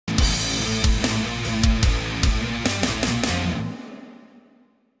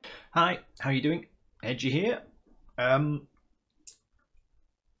Hi, how you doing? Hedgy here.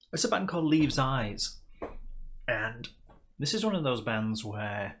 It's a band called Leaves' Eyes, and this is one of those bands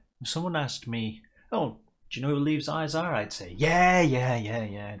where if someone asked me, "Oh, do you know who Leaves' Eyes are?" I'd say,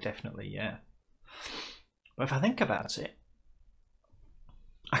 "Yeah, definitely, yeah." But if I think about it,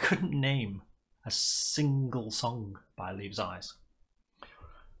 I couldn't name a single song by Leaves' Eyes.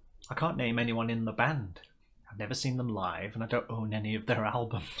 I can't name anyone in the band. I've never seen them live, and I don't own any of their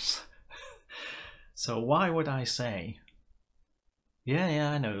albums. So why would I say,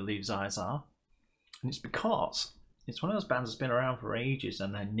 yeah, I know who Leaves' Eyes are? And it's because it's one of those bands that's been around for ages,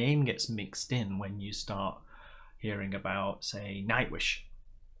 and their name gets mixed in when you start hearing about, say, Nightwish,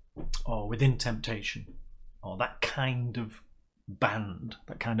 or Within Temptation, or that kind of band,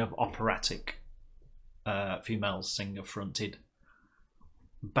 that kind of operatic female singer-fronted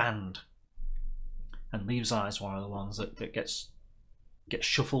band. And Leaves' Eyes one of the ones that gets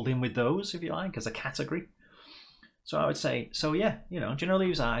shuffled in with those, if you like, as a category. So I would say, so yeah, do you know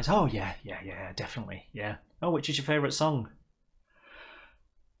Leaves' Eyes? Oh yeah, definitely, yeah. Oh, which is your favourite song?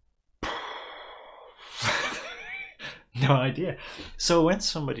 No idea. So when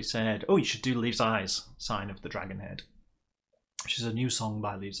somebody said, oh, you should do Leaves' Eyes, Sign of the Dragonhead, which is a new song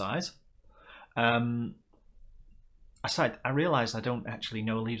by Leaves' Eyes, I realised I don't actually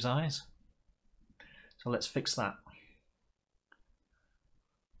know Leaves' Eyes. So let's fix that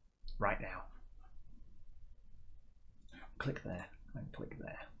right now. Click there and click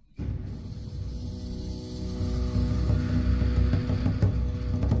there.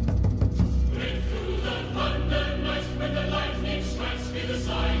 Through the thunder night, when the lightning strikes me, the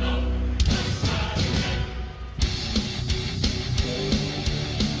sign of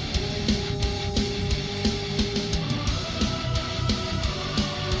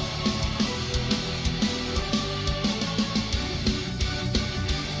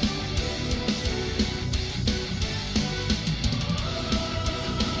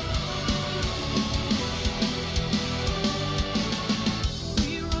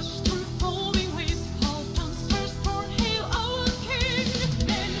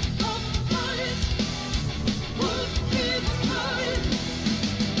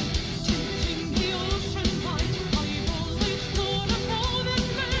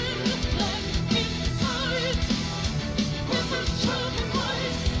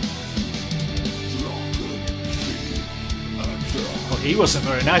He wasn't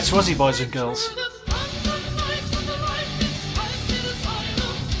very nice, was he, boys and girls?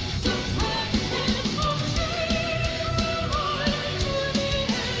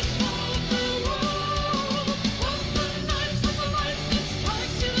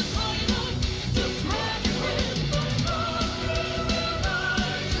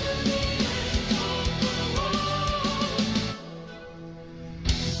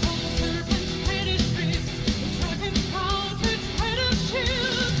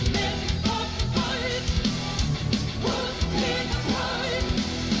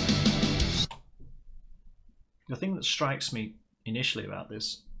 The thing that strikes me initially about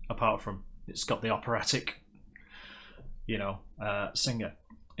this, apart from it's got the operatic, singer,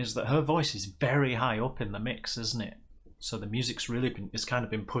 is that her voice is very high up in the mix, isn't it? So the music's it's kind of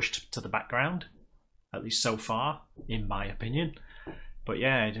been pushed to the background, at least so far, in my opinion. But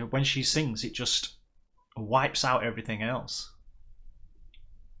yeah, when she sings, it just wipes out everything else.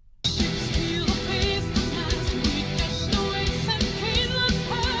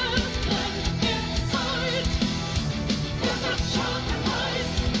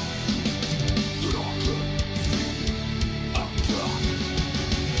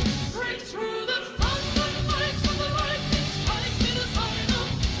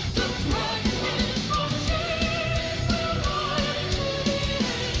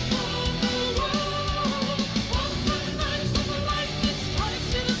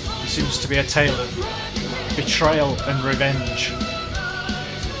 Seems to be a tale of betrayal and revenge.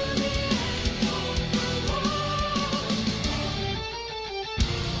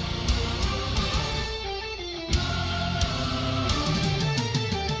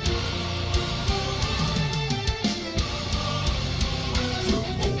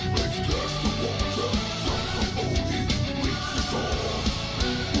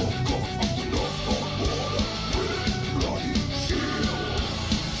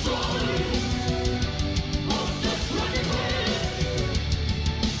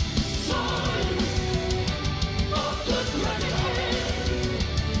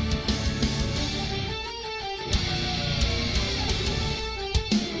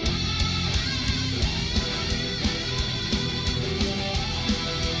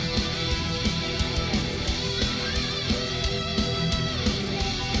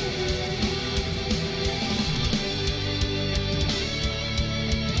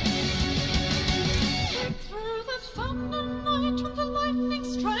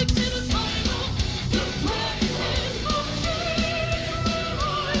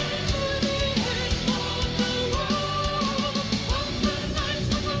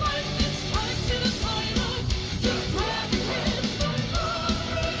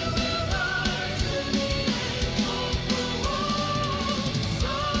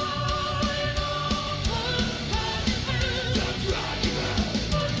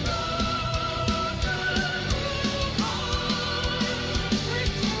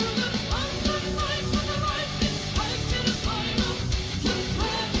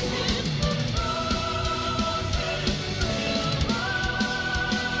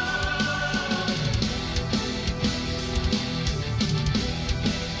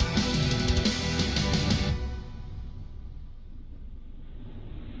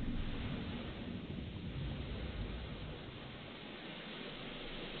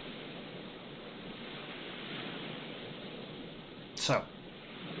 So,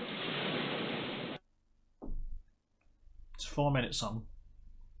 it's a 4-minute song.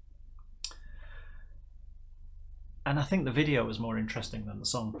 And I think the video was more interesting than the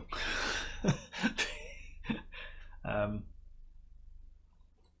song.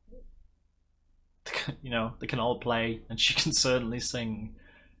 You know, they can all play and she can certainly sing.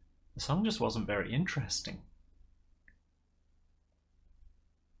 The song just wasn't very interesting.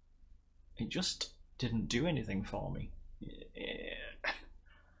 It just didn't do anything for me.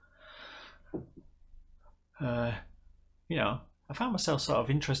 You know, I found myself sort of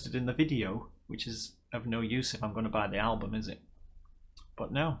interested in the video, which is of no use if I'm going to buy the album, is it?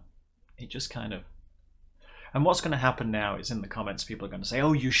 But no, it just kind of... And what's going to happen now is in the comments people are going to say,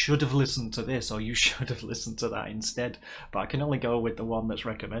 oh, you should have listened to this, or you should have listened to that instead. But I can only go with the one that's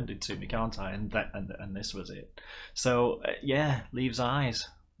recommended to me, can't I? And this was it. So yeah, Leaves Eyes.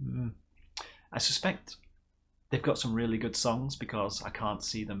 I suspect they've got some really good songs, because I can't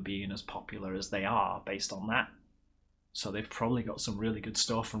see them being as popular as they are based on that. So they've probably got some really good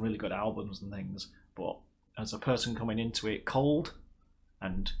stuff and really good albums and things. But as a person coming into it cold,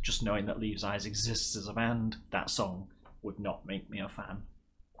 and just knowing that Leaves Eyes exists as a band, that song would not make me a fan.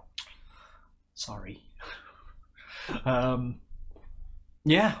 Sorry.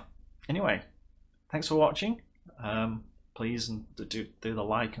 Yeah, anyway, thanks for watching. Please do the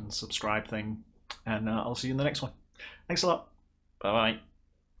like and subscribe thing, and I'll see you in the next one. Thanks a lot. Bye bye.